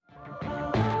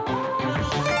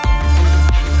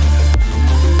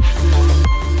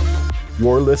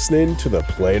You're listening to the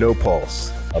Plano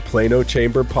Pulse, a Plano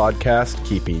Chamber podcast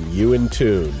keeping you in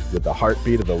tune with the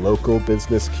heartbeat of the local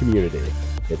business community.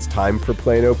 It's time for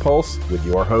Plano Pulse with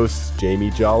your hosts,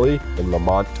 Jamie Jolly and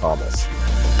Lamont Thomas.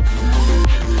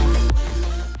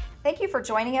 Thank you for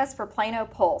joining us for Plano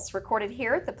Pulse, recorded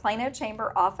here at the Plano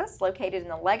Chamber office located in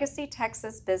the Legacy,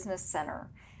 Texas Business Center.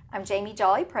 I'm Jamie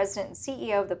Jolly, President and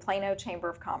CEO of the Plano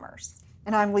Chamber of Commerce.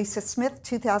 And I'm Lisa Smith,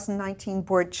 2019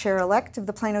 Board Chair-elect of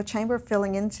the Plano Chamber,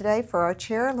 filling in today for our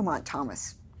Chair, Lamont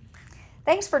Thomas.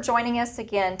 Thanks for joining us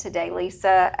again today,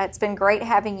 Lisa. It's been great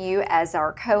having you as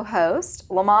our co-host.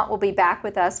 Lamont will be back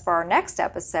with us for our next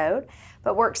episode,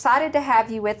 but we're excited to have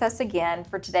you with us again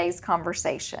for today's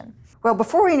conversation. Well,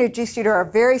 before we introduce you to our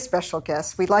very special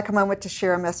guest, we'd like a moment to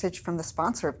share a message from the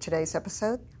sponsor of today's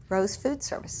episode, Rose Food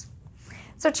Service.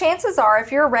 So chances are, if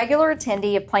you're a regular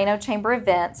attendee of Plano Chamber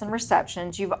events and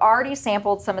receptions, you've already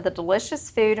sampled some of the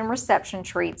delicious food and reception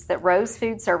treats that Rose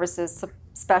Food Services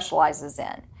specializes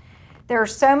in. There are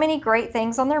so many great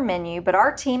things on their menu, but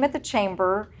our team at the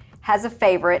Chamber has a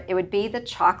favorite. It would be the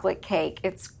chocolate cake.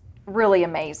 It's really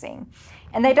amazing.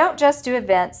 And they don't just do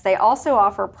events, they also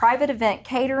offer private event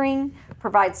catering,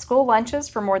 provide school lunches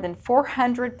for more than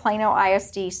 400 Plano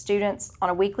ISD students on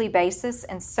a weekly basis,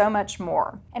 and so much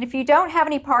more. And if you don't have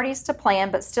any parties to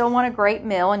plan but still want a great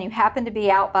meal and you happen to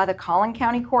be out by the Collin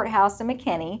County Courthouse in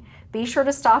McKinney, be sure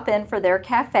to stop in for their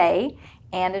cafe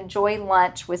and enjoy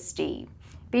lunch with Steve.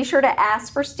 Be sure to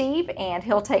ask for Steve and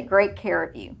he'll take great care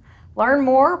of you. Learn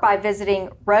more by visiting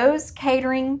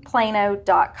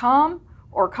rosecateringplano.com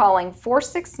or calling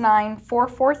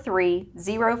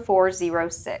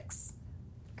 469-443-0406.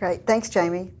 Great. Thanks,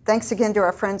 Jamie. Thanks again to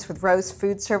our friends with Rose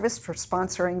Food Service for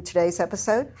sponsoring today's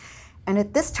episode. And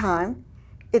at this time,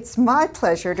 it's my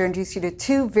pleasure to introduce you to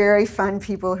two very fun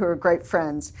people who are great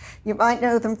friends. You might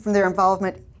know them from their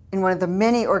involvement in one of the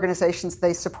many organizations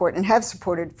they support and have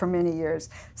supported for many years,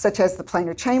 such as the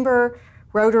Plano Chamber,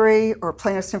 Rotary, or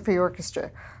Plano Symphony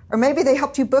Orchestra. Or maybe they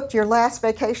helped you book your last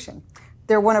vacation.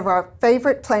 They're one of our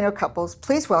favorite Plano couples.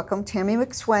 Please welcome Tammy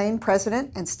McSwain,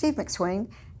 President, and Steve McSwain,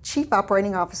 Chief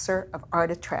Operating Officer of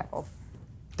Arda Travel.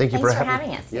 Thanks for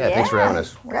having us. Yeah, thanks for having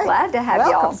us. We're glad to have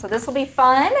y'all. So this will be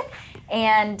fun.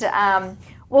 And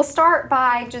we'll start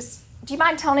by do you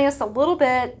mind telling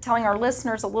our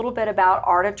listeners a little bit about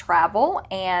Arda Travel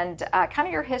and kind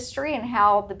of your history and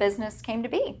how the business came to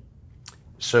be?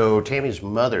 So Tammy's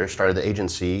mother started the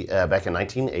agency back in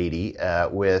 1980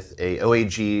 with a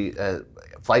OAG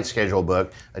flight schedule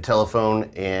book, a telephone,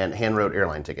 and hand-wrote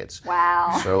airline tickets.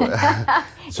 Wow. So,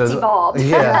 it's evolved.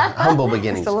 Yeah, humble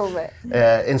beginnings. Just a little bit.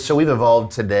 And so we've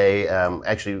evolved today.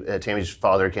 Tammy's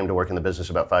father came to work in the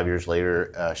business about 5 years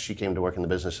later. She came to work in the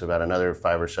business about another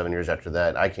 5 or 7 years after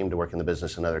that. I came to work in the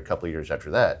business another couple of years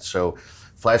after that. So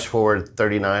flash forward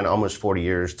 39, almost 40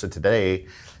 years to today,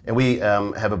 and we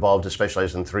have evolved to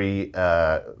specialize in three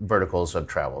verticals of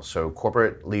travel. So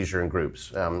corporate, leisure, and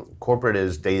groups. Corporate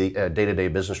is day-to-day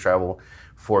business travel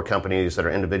for companies that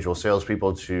are individual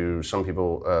salespeople to some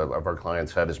people of our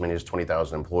clients have as many as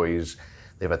 20,000 employees.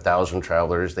 They have 1,000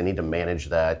 travelers. They need to manage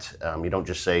that. You don't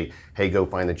just say, hey, go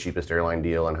find the cheapest airline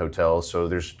deal on hotels. So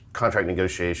there's contract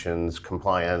negotiations,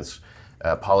 compliance,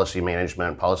 policy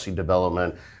management, policy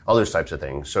development, all those types of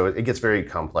things. So it gets very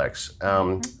complex.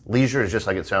 Leisure is just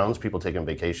like it sounds, people taking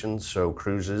vacations, so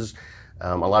cruises,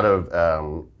 a lot of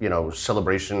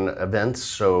celebration events,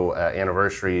 so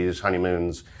anniversaries,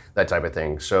 honeymoons, that type of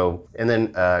thing. So, and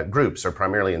then groups are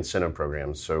primarily incentive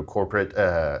programs, so corporate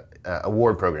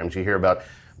award programs. You hear about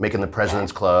making the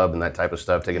President's Club and that type of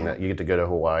stuff, you get to go to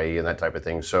Hawaii and that type of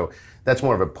thing. So that's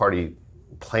more of a party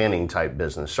planning type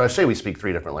business. So I say we speak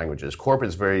three different languages. Corporate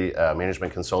is very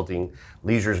management consulting,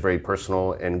 leisure is very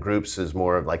personal, and groups is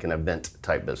more of like an event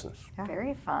type business. Yeah.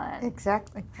 Very fun.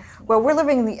 Exactly. Well, we're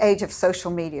living in the age of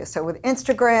social media. So with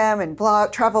Instagram and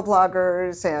travel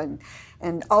bloggers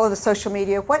and all of the social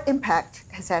media, what impact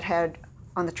has that had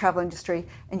on the travel industry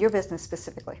and your business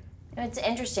specifically? It's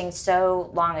interesting.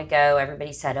 So long ago,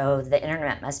 everybody said, oh, the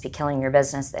internet must be killing your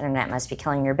business. The internet must be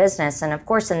killing your business. And of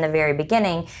course, in the very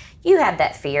beginning, you had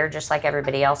that fear, just like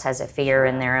everybody else has a fear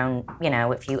in their own,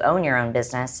 if you own your own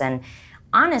business. And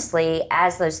honestly,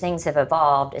 as those things have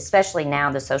evolved, especially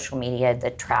now the social media,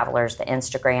 the travelers, the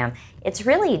Instagram, it's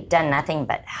really done nothing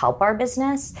but help our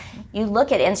business. You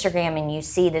look at Instagram and you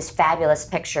see this fabulous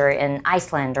picture in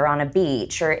Iceland or on a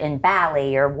beach or in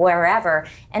Bali or wherever,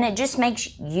 and it just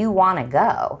makes you want to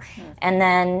go. And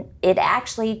then it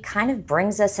actually kind of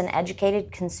brings us an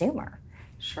educated consumer.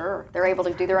 Sure. They're able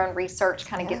to do their own research,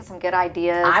 kind of get some good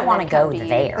ideas. I want to go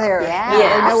there.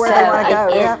 Yeah. I know where they want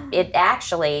to go. It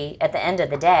actually, at the end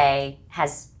of the day,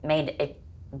 has made it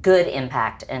good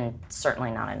impact and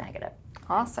certainly not a negative.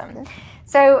 Awesome.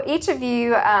 So each of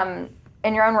you,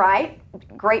 in your own right,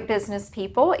 great business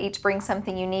people, each bring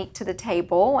something unique to the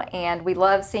table, and we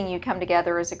love seeing you come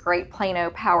together as a great Plano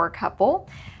power couple.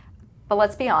 But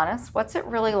let's be honest, what's it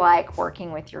really like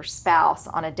working with your spouse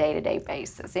on a day-to-day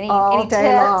basis? Any tips?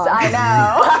 Long. I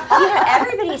know.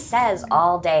 Everybody says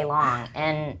all day long,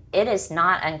 and it is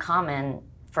not uncommon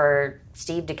for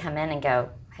Steve to come in and go,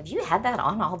 have you had that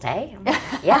on all day? I'm like,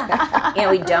 yeah.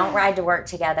 We don't ride to work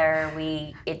together.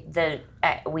 We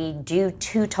do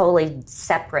two totally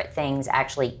separate things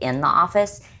actually in the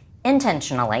office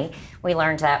intentionally. We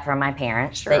learned that from my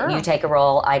parents, that you take a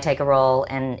role, I take a role,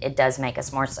 and it does make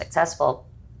us more successful.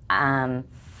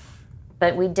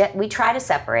 But we try to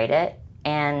separate it,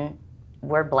 and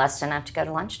we're blessed enough to go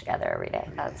to lunch together every day.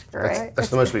 That's great. That's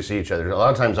the most we see each other. A lot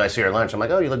of times I see her at lunch, I'm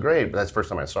like, oh, you look great, but that's the first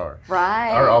time I saw her.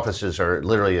 Right. Our offices are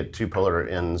literally at two polar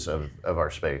ends of our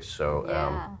space. So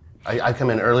I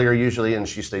come in earlier usually, and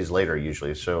she stays later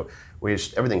usually. So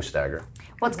everything's staggered.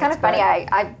 Well, it's kind of funny.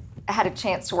 I had a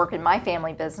chance to work in my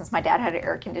family business. My dad had an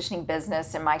air conditioning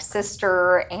business, and my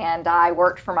sister and I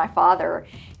worked for my father.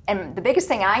 And the biggest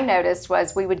thing I noticed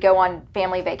was we would go on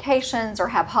family vacations or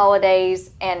have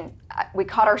holidays, and we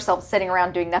caught ourselves sitting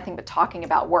around doing nothing but talking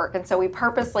about work. And so we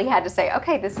purposely had to say,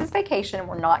 okay, this is vacation, and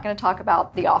we're not going to talk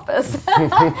about the office.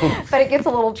 But it gets a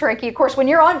little tricky. Of course, when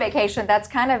you're on vacation, that's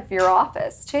kind of your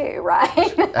office too,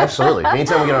 right? Absolutely.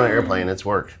 Anytime we get on an airplane, it's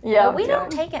work. Yeah. But we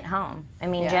don't take it home. I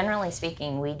mean, generally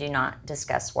speaking, we do not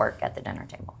discuss work at the dinner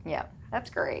table. Yeah, that's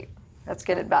great. That's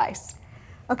good advice.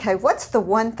 Okay, what's the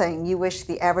one thing you wish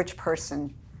the average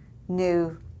person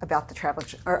knew about the travel,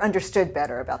 or understood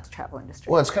better about the travel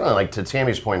industry? Well, it's kind of like to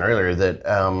Tammy's point earlier that,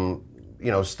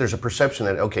 there's a perception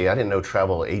that, okay, I didn't know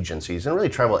travel agencies, and really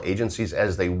travel agencies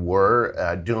as they were,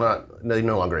 they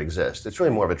no longer exist. It's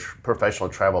really more of a professional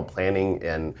travel planning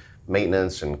and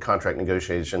maintenance and contract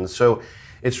negotiations. So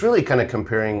it's really kind of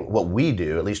comparing what we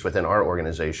do, at least within our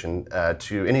organization,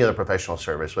 to any other professional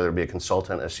service, whether it be a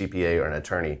consultant, a CPA, or an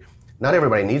attorney. Not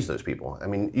everybody needs those people. I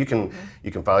mean, you can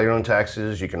file your own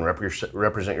taxes, you can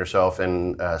represent yourself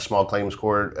in small claims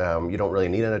court. You don't really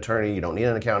need an attorney, you don't need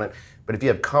an accountant. But if you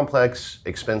have complex,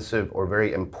 expensive, or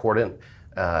very important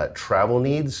travel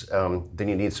needs, then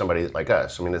you need somebody like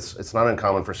us. I mean, it's not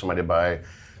uncommon for somebody to buy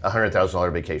a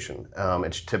 $100,000 vacation.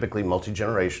 It's typically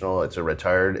multi-generational. It's a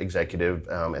retired executive,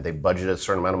 and they budget a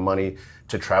certain amount of money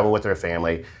to travel with their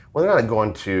family. Well, they're not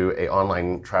going to an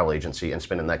online travel agency and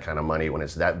spending that kind of money when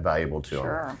it's that valuable to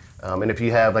them. And if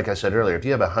you have, like I said earlier, if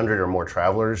you have 100 or more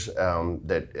travelers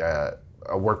that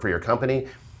work for your company,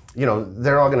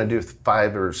 they're all going to do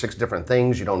 5 or 6 different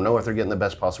things. You don't know if they're getting the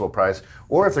best possible price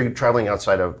or if they're traveling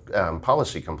outside of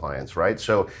policy compliance, right?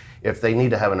 So if they need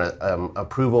to have an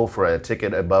approval for a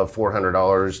ticket above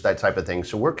 $400, that type of thing.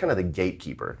 So we're kind of the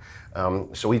gatekeeper.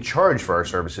 So we charge for our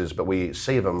services, but we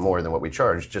save them more than what we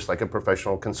charge, just like a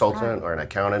professional consultant or an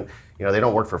accountant. They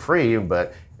don't work for free,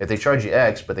 but if they charge you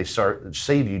X, but they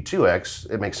save you 2X,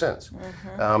 it makes sense.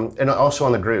 And also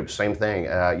on the group, same thing.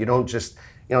 You don't just...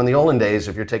 in the olden days,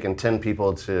 if you're taking 10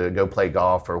 people to go play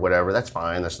golf or whatever, that's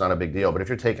fine. That's not a big deal. But if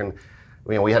you're taking,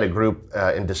 we had a group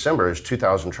in December, it was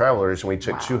 2,000 travelers, and we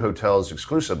took 2 hotels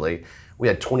exclusively. We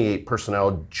had 28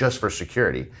 personnel just for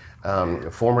security,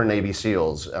 former Navy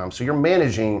SEALs. So you're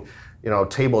managing,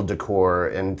 table decor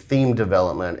and theme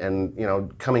development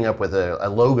and, coming up with a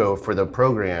logo for the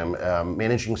program,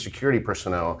 managing security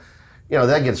personnel.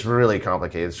 That gets really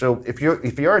complicated. So if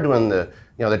you are doing the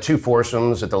 2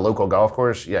 foursomes at the local golf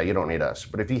course, you don't need us.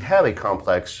 But if you have a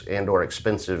complex and or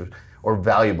expensive or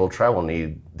valuable travel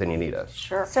need, then you need us.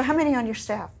 Sure. So how many on your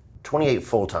staff? 28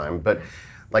 full-time, but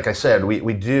like I said,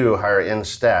 we do hire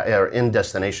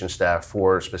in-destination staff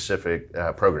for specific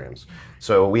programs.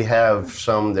 So we have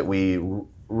some that we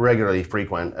regularly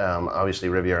frequent, obviously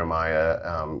Riviera Maya,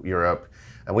 Europe.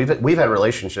 And we've had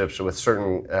relationships with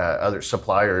certain other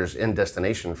suppliers in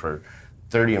destination for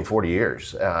 30 and 40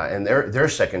 years, and they're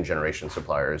second generation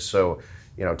suppliers. So,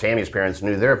 Tammy's parents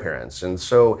knew their parents, and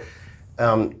so,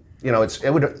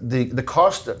 the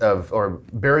cost of or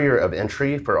barrier of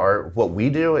entry for what we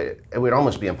do, it would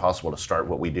almost be impossible to start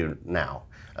what we do now.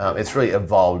 It's really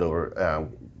evolved over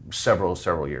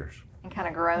several years. And kind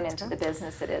of grown into the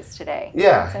business it is today.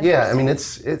 Yeah. I mean,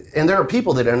 and there are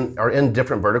people that are in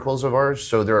different verticals of ours.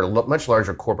 So there are much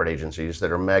larger corporate agencies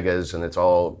that are megas, and it's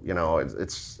all,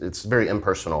 it's very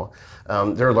impersonal.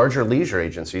 There are larger leisure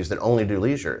agencies that only do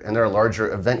leisure, and there are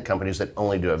larger event companies that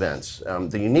only do events.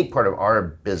 The unique part of our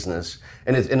business,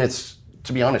 and it's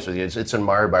to be honest with you, it's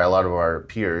admired by a lot of our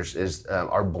peers, is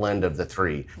our blend of the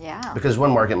three. Yeah. Because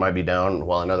one market might be down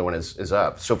while another one is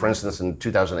up. So for instance, in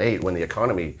 2008, when the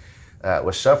economy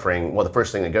was suffering, well, the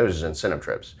first thing that goes is incentive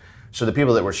trips. So the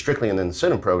people that were strictly in the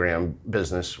incentive program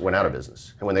business went out of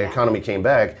business. And when the economy came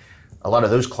back, a lot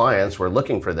of those clients were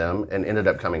looking for them and ended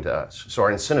up coming to us. So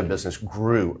our incentive business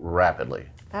grew rapidly.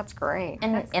 That's great.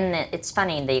 And it's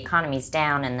funny, the economy's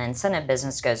down and the incentive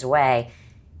business goes away,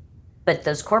 but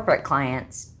those corporate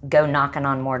clients go knocking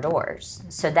on more doors.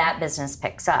 So that business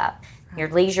picks up. Your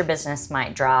leisure business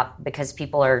might drop because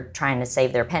people are trying to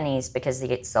save their pennies because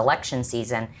it's election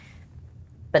season,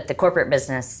 but the corporate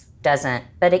business doesn't,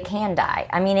 but it can die.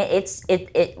 I mean,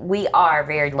 we are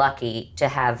very lucky to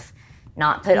have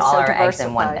not put all our eggs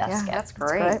in one basket. Yeah, that's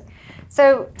great.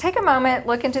 So take a moment,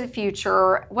 look into the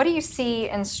future. What do you see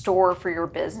in store for your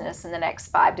business in the next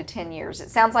 5 to 10 years? It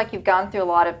sounds like you've gone through a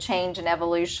lot of change and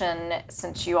evolution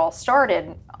since you all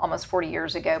started almost 40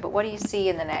 years ago, but what do you see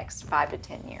in the next 5 to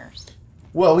 10 years?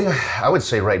 Well, I would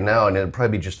say right now, and it'd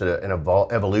probably be just an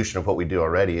evolution of what we do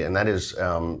already, and that is,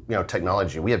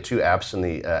 technology. We have 2 apps in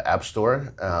the App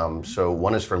Store. So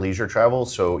one is for leisure travel.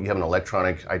 So you have an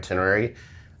electronic itinerary,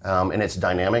 and it's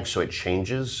dynamic, so it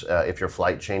changes if your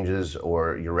flight changes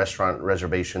or your restaurant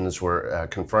reservations were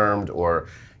confirmed or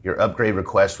your upgrade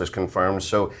request was confirmed.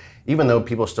 So even though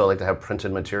people still like to have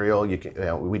printed material, we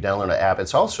download an app.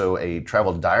 It's also a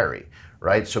travel diary.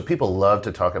 Right, so people love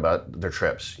to talk about their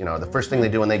trips. The first thing they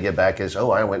do when they get back is,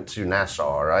 I went to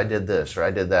Nassau, or I did this, or I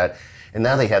did that, and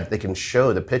now they can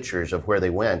show the pictures of where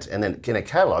they went, and then it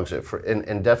catalogs it for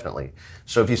indefinitely.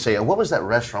 So if you say, what was that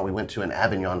restaurant we went to in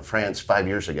Avignon, France 5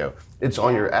 years ago? It's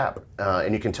on your app,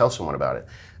 and you can tell someone about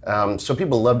it. So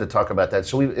people love to talk about that.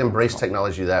 So we embrace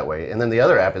technology that way, and then the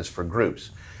other app is for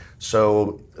groups.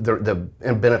 So the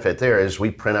benefit there is we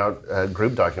print out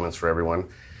group documents for everyone.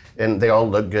 And they all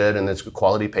look good, and it's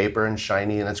quality paper and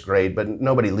shiny, and it's great, but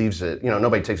nobody leaves it,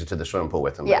 nobody takes it to the swimming pool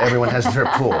with them. Yeah. Everyone has their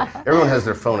pool. Everyone has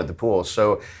their phone at the pool.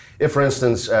 So if, for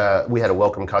instance, we had a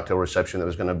welcome cocktail reception that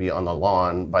was going to be on the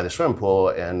lawn by the swimming pool,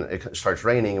 and it starts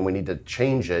raining, and we need to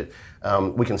change it,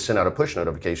 we can send out a push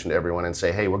notification to everyone and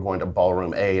say, hey, we're going to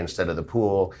ballroom A instead of the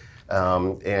pool.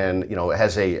 And it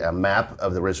has a map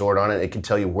of the resort on it. It can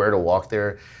tell you where to walk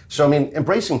there. So,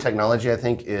 embracing technology, I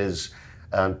think, is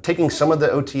taking some of the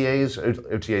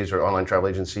OTAs or online travel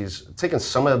agencies, taking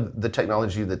some of the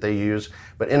technology that they use,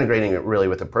 but integrating it really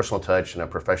with a personal touch and a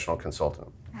professional consultant.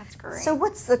 That's great. So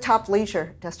what's the top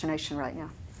leisure destination right now?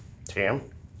 Tam?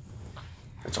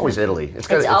 It's always Italy. It's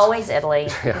always Italy.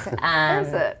 Yeah.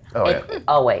 Is it?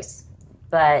 Always.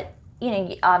 But,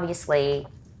 obviously,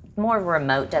 more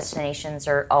remote destinations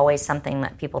are always something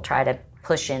that people try to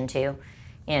push into.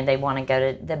 They want to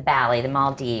go to the Bali, the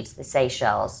Maldives, the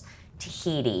Seychelles,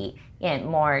 Tahiti,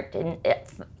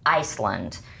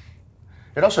 Iceland.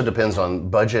 It also depends on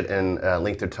budget and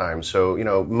length of time.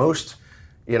 So, most,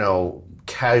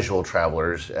 casual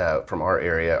travelers from our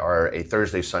area are a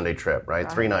Thursday, Sunday trip,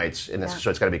 right? 3 nights, and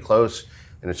so it's got to be close,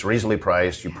 and it's reasonably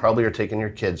priced. You probably are taking your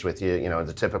kids with you,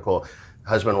 the typical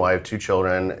husband, wife, 2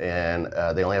 children, and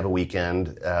they only have a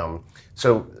weekend.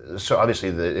 So obviously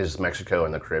it is Mexico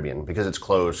and the Caribbean because it's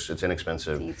close, it's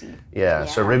inexpensive. It's easy. Yeah.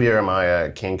 So Riviera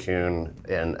Maya, Cancun,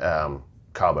 and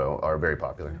Cabo are very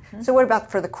popular. Mm-hmm. So what about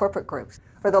for the corporate groups,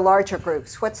 for the larger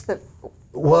groups? What's the...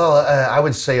 Well, I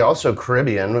would say also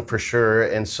Caribbean for sure,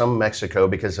 and some Mexico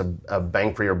because of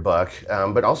bang for your buck,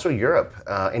 but also Europe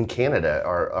and Canada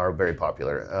are very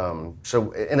popular.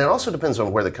 And it also depends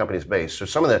on where the company's based.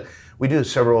 So we do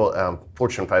several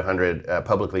Fortune 500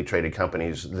 publicly traded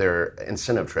companies, their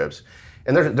incentive trips,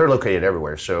 and they're located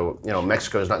everywhere. So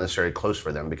Mexico is not necessarily close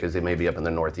for them because they may be up in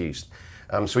the Northeast.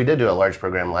 So we did do a large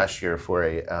program last year for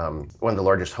one of the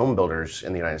largest home builders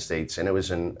in the United States, and it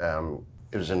was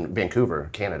in Vancouver,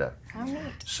 Canada. Oh, neat.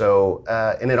 So,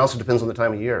 and it also depends on the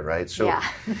time of year, right? So, Yeah.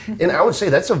 And I would say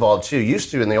that's evolved too.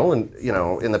 Used to in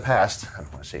the past, I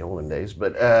don't want to say olden days,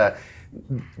 but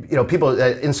people,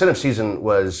 incentive season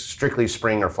was strictly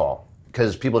spring or fall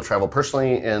because people travel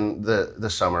personally in the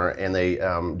summer and they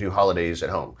do holidays at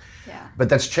home. Yeah. But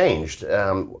that's changed.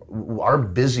 Our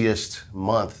busiest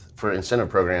month for incentive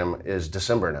program is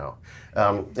December now.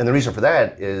 And the reason for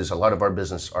that is a lot of our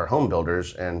business are home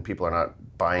builders and people are not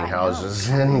buying houses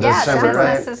in December.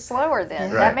 Yeah, business is slower then.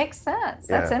 Right. That makes sense.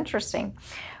 That's interesting.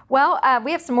 Well,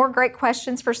 we have some more great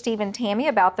questions for Steve and Tammy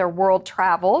about their world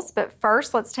travels. But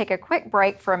first, let's take a quick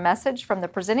break for a message from the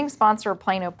presenting sponsor of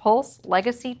Plano Pulse,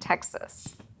 Legacy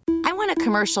Texas. I want a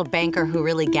commercial banker who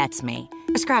really gets me.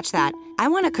 Scratch that. I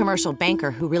want a commercial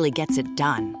banker who really gets it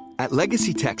done. At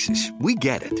Legacy Texas, we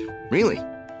get it. Really.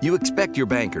 You expect your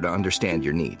banker to understand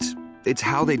your needs. It's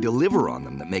how they deliver on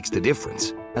them that makes the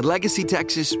difference. At Legacy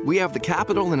Texas, we have the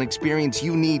capital and experience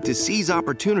you need to seize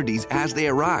opportunities as they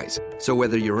arise. So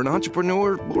whether you're an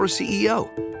entrepreneur or a CEO,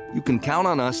 you can count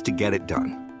on us to get it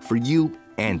done for you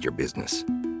and your business.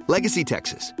 Legacy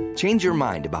Texas. Change your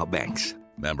mind about banks.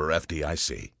 Member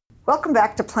FDIC. Welcome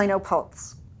back to Plano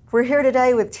Pulse. We're here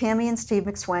today with Tammy and Steve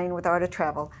McSwain with Art of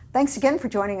Travel. Thanks again for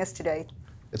joining us today.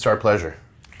 It's our pleasure.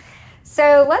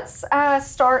 So let's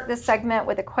start this segment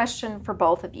with a question for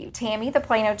both of you. Tammy, the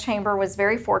Plano Chamber was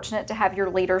very fortunate to have your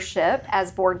leadership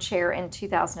as board chair in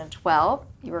 2012.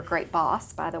 You were a great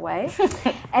boss, by the way.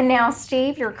 And now,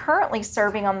 Steve, you're currently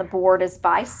serving on the board as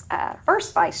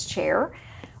first vice chair.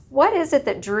 What is it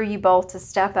that drew you both to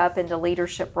step up into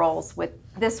leadership roles with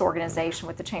this organization,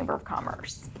 with the Chamber of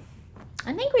Commerce?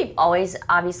 I think we've always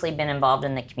obviously been involved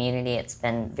in the community. It's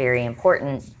been very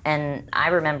important. And I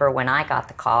remember when I got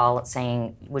the call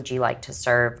saying, would you like to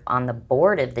serve on the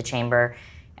board of the Chamber?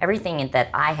 Everything that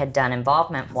I had done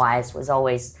involvement-wise was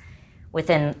always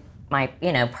within my,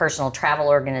 personal travel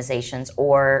organizations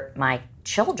or my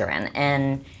children.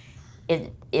 And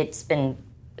it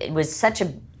was such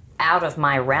a out of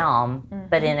my realm,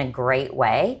 but in a great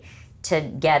way, to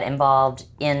get involved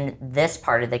in this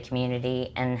part of the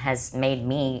community, and has made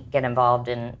me get involved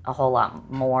in a whole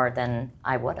lot more than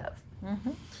I would have.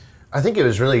 Mm-hmm. I think it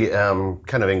was really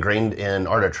kind of ingrained in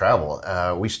Art of Travel.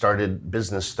 We started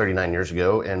business 39 years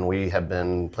ago, and we have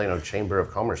been Plano Chamber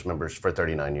of Commerce members for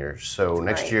 39 years. So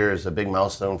next year is a big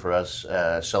milestone for us,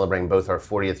 celebrating both our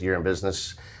 40th year in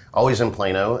business, always in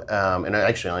Plano, and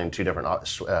actually only in two different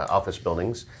office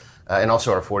buildings. And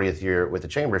also our 40th year with the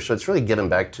Chamber. So it's really giving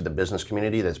back to the business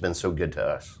community that's been so good to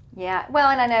us. Yeah, well,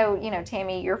 and I know,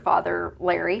 Tammy, your father,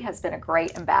 Larry, has been a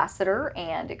great ambassador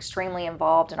and extremely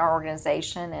involved in our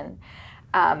organization.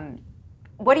 And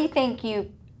what do you think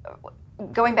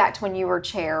going back to when you were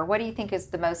chair, what do you think is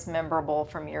the most memorable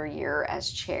from your year as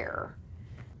chair?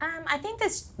 I think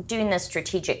doing the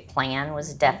strategic plan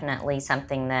was definitely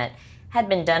something that had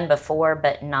been done before,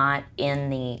 but not in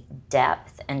the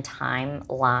depth and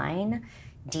timeline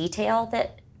detail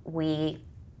that we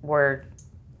were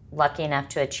lucky enough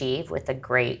to achieve with a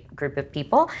great group of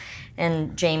people.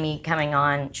 And Jamie coming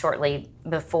on shortly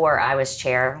before I was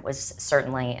chair was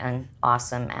certainly an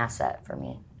awesome asset for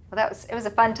me. Well, it was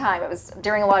a fun time. It was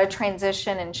during a lot of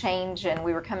transition and change, and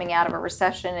we were coming out of a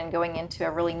recession and going into a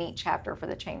really neat chapter for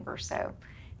the Chamber. So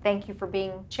thank you for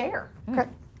being chair. Okay.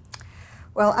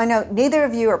 Well, I know neither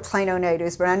of you are Plano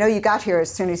natives, but I know you got here as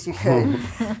soon as you could.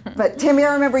 But Tammy,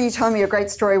 I remember you telling me a great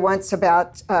story once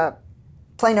about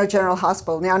Plano General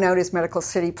Hospital, now known as Medical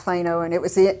City Plano, and it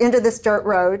was the end of this dirt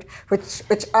road, which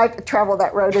I traveled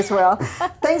that road as well.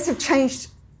 Things have changed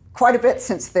quite a bit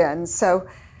since then. So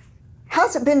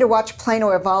how's it been to watch Plano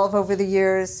evolve over the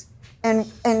years? And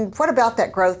what about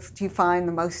that growth do you find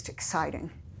the most exciting?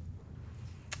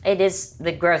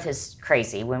 The growth is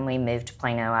crazy. When we moved to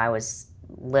Plano, I was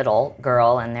little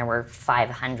girl, and there were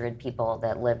 500 people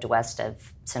that lived west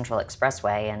of Central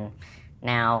Expressway, and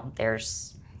now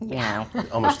there's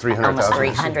almost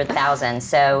 300,000.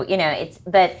 So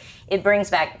but it brings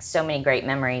back so many great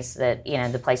memories. That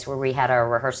the place where we had our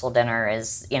rehearsal dinner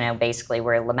is basically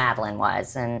where La Madeleine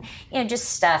was, and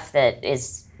just stuff that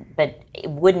is, but it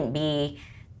wouldn't be.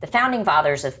 The founding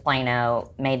fathers of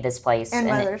Plano made this place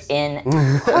an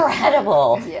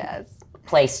incredible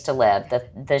place to live.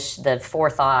 The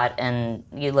forethought, and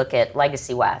you look at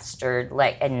Legacy West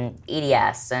and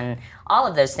EDS and all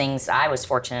of those things. I was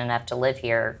fortunate enough to live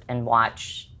here and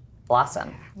watch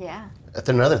blossom. Yeah. That's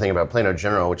another thing about Plano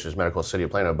General, which is Medical City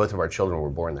of Plano. Both of our children were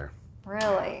born there.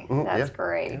 Really? That's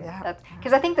great. Yeah.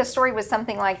 Because I think the story was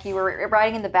something like you were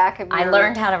riding in the back of your... I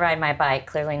learned how to ride my bike,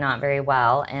 clearly not very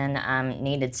well, and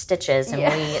needed stitches. And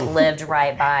we lived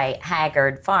right by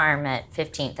Haggard Farm at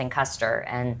 15th and Custer.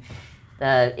 And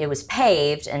it was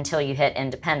paved until you hit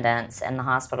Independence, and the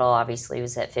hospital obviously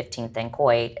was at 15th and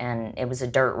Coit, and it was a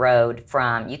dirt road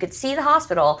from... You could see the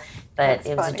hospital, but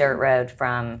it was a dirt road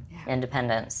from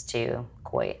Independence to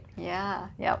Coit. Yeah,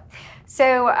 yep.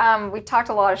 So we've talked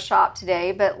a lot of shop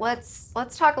today, but let's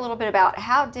talk a little bit about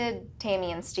how did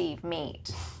Tammy and Steve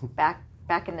meet back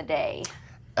in the day?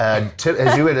 As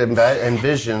you would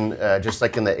envision, just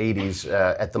like in the 80s,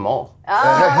 at the mall.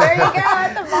 Oh, there you go,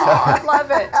 at the mall. I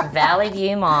love it. Valley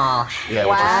View Mall. Yeah,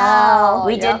 wow.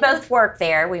 We did both work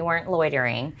there. We weren't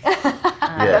loitering.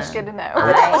 That's good to know.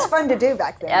 But that was fun to do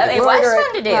back then. It was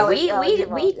fun to do.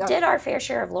 We did our fair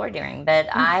share of loitering, but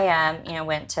I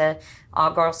went to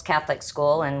all-girls Catholic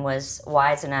school and was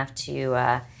wise enough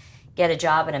to get a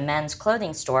job at a men's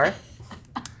clothing store.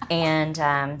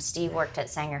 And Steve worked at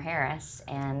Sanger Harris,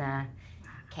 and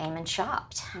came and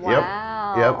shopped.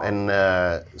 Wow. Yep.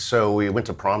 And so we went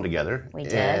to prom together. We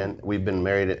did. And we've been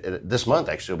married this month,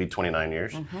 actually. It'll be 29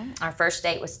 years. Our first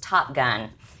date was Top Gun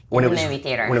When in it the was, movie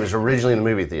theater. When it was originally in the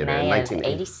movie theater in May of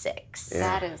 1980. 86.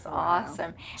 That is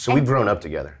awesome. So we've grown up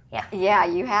together. Yeah,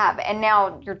 you have. And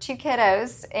now your 2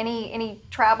 kiddos, any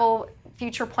travel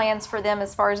future plans for them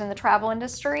as far as in the travel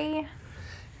industry?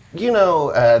 You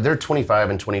know, they're 25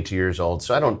 and 22 years old,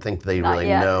 so I don't think they Not really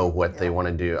yet. know what they want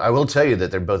to do. I will tell you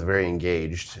that they're both very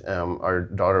engaged. Our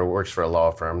daughter works for a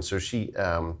law firm, so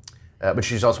but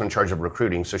she's also in charge of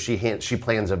recruiting, so she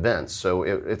plans events. So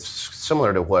it's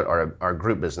similar to what our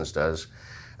group business does.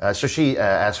 So she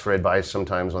asks for advice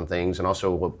sometimes on things, and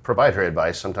also will provide her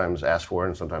advice. Sometimes ask for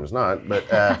and sometimes not. But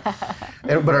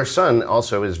but our son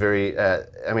also is very.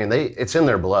 It's in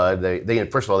their blood. They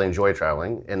first of all they enjoy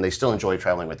traveling, and they still enjoy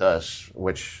traveling with us.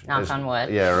 Which Knock on wood.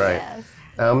 Yeah, right.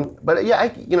 Yes. But yeah, I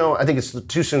think it's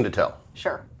too soon to tell.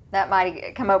 Sure. That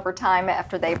might come over time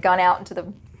after they've gone out into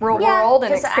the real world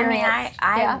and experienced.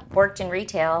 I worked in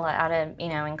retail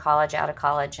in college, out of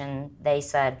college, and they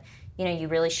said, you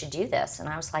really should do this. And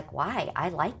I was like, why? I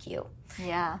like you.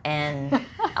 Yeah. And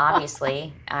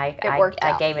obviously,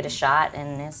 I gave it a shot,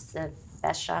 and it's the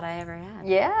best shot I ever had.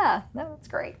 Yeah. No, that's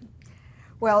great.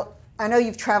 Well, I know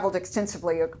you've traveled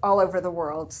extensively all over the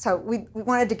world, so we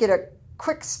wanted to get a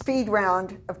quick speed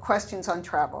round of questions on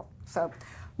travel. So,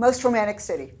 most romantic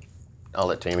city? I'll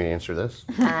let Tammy answer this.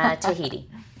 Tahiti,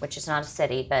 which is not a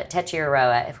city, but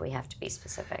Tetiaroa, if we have to be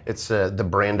specific. It's the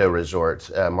Brando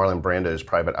Resort, Marlon Brando's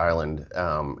private island.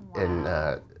 And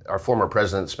our former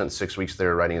president spent 6 weeks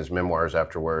there writing his memoirs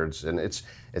afterwards. And it's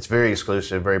very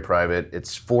exclusive, very private.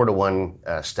 It's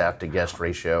 4-to-1 staff to guest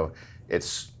ratio.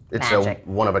 It's Magic. a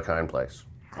one-of-a-kind place.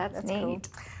 That's Cool. neat.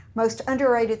 Most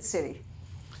underrated city?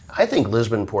 I think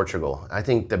Lisbon, Portugal. I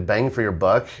think the bang for your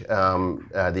buck,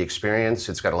 the experience,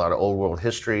 it's got a lot of old world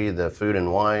history, the food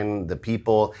and wine, the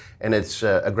people, and it's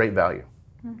a great value.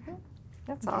 Mm-hmm.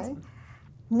 That's awesome.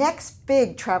 Next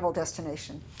big travel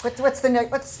destination. What's the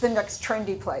next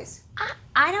trendy place?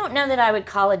 I don't know that I would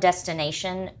call a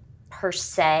destination per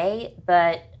se,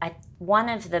 but one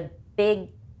of the big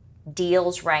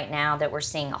deals right now that we're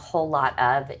seeing a whole lot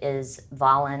of is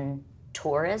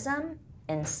voluntourism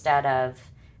instead of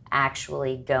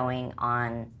actually going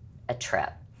on a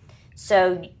trip.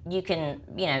 So you can,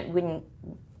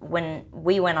 when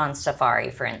we went on safari,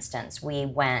 for instance, we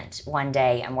went one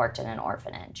day and worked in an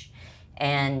orphanage.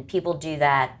 And people do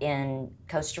that in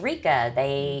Costa Rica.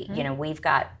 They, we've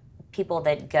got people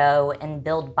that go and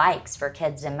build bikes for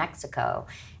kids in Mexico.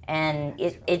 And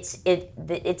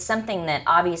it's something that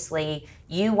obviously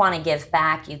you want to give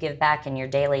back. You give back in your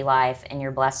daily life, and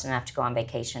you're blessed enough to go on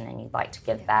vacation, and you'd like to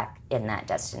give back in that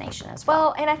destination as well.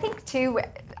 Well, and I think too,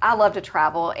 I love to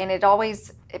travel, and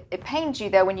it pains you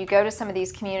though when you go to some of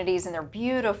these communities and they're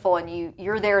beautiful, and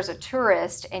you're there as a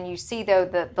tourist, and you see though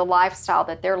the lifestyle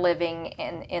that they're living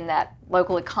in that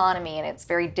local economy, and it's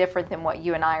very different than what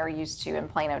you and I are used to in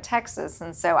Plano, Texas.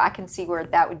 And so I can see where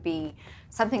that would be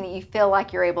something that you feel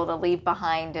like you're able to leave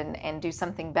behind and do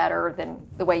something better than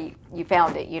the way you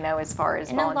found it, as far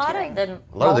as volunteering. And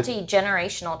a lot of the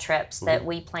multi-generational trips that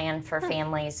we plan for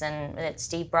families, and that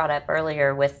Steve brought up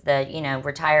earlier with the,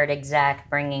 retired exec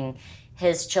bringing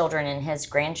his children and his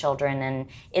grandchildren, and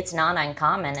it's not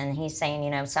uncommon. And he's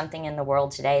saying, something in the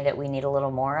world today that we need a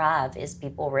little more of is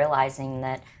people realizing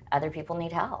that other people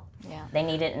need help. Yeah. They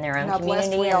need it in their own How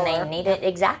blessed community, we and are. they need it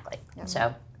exactly. Yeah.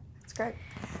 So That's great.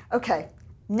 Okay,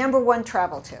 number one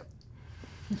travel tip.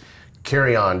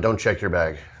 Carry on, don't check your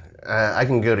bag. I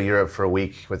can go to Europe for a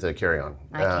week with a carry-on.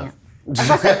 I can't.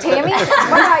 Tammy, what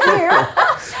about you?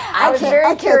 I was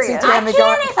very curious. I can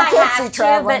if I can't see have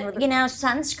traveling to, with but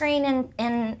sunscreen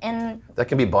and That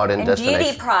can be bought in and destination.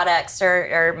 beauty products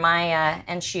are my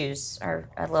and shoes are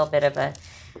a little bit of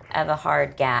a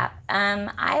hard gap.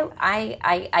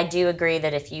 I do agree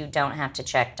that if you don't have to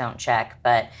check, don't check.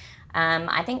 But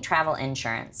I think travel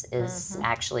insurance is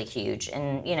actually huge,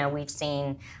 and we've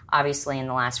seen obviously in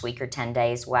the last week or 10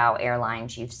 days, WOW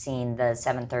Airlines. You've seen the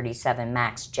 737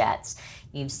 MAX jets.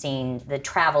 You've seen the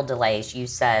travel delays. You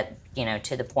said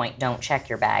to the point, don't check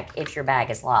your bag if your bag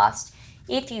is lost.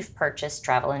 If you've purchased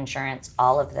travel insurance,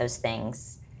 all of those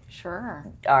things Sure.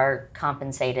 are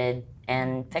compensated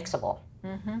and fixable.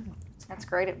 That's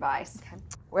great advice.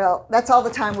 Well, that's all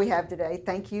the time we have today.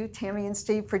 Thank you, Tammy and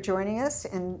Steve, for joining us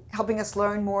and helping us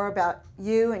learn more about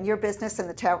you and your business in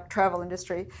the travel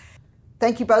industry.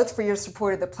 Thank you both for your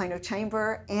support of the Plano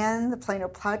Chamber and the Plano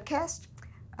Podcast.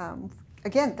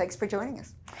 Again, thanks for joining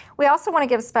us. We also want to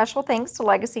give special thanks to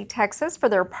Legacy Texas for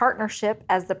their partnership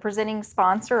as the presenting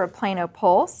sponsor of Plano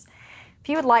Pulse. If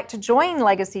you would like to join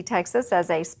Legacy Texas as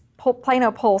a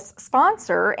Plano Pulse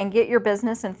sponsor and get your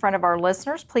business in front of our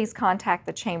listeners, please contact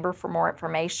the Chamber for more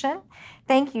information.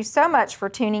 Thank you so much for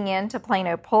tuning in to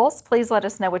Plano Pulse. Please let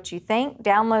us know what you think.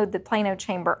 Download the Plano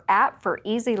Chamber app for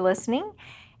easy listening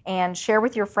and share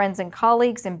with your friends and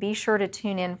colleagues, and be sure to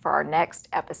tune in for our next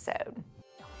episode.